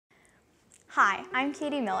Hi, I'm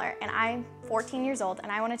Katie Miller and I'm 14 years old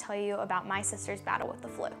and I want to tell you about my sister's battle with the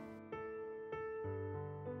flu.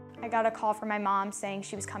 I got a call from my mom saying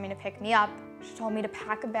she was coming to pick me up. She told me to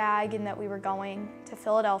pack a bag and that we were going to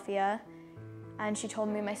Philadelphia, and she told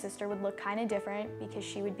me my sister would look kind of different because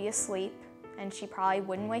she would be asleep and she probably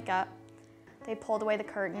wouldn't wake up. They pulled away the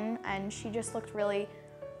curtain and she just looked really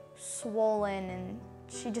swollen and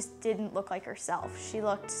she just didn't look like herself. She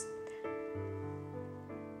looked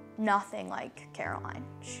nothing like Caroline.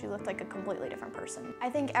 She looked like a completely different person. I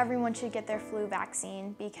think everyone should get their flu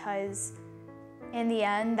vaccine because in the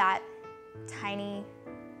end, that tiny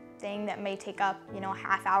thing that may take up, a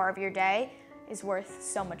half hour of your day is worth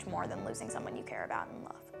so much more than losing someone you care about and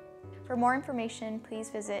love. For more information, please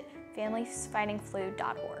visit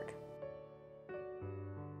familiesfightingflu.org.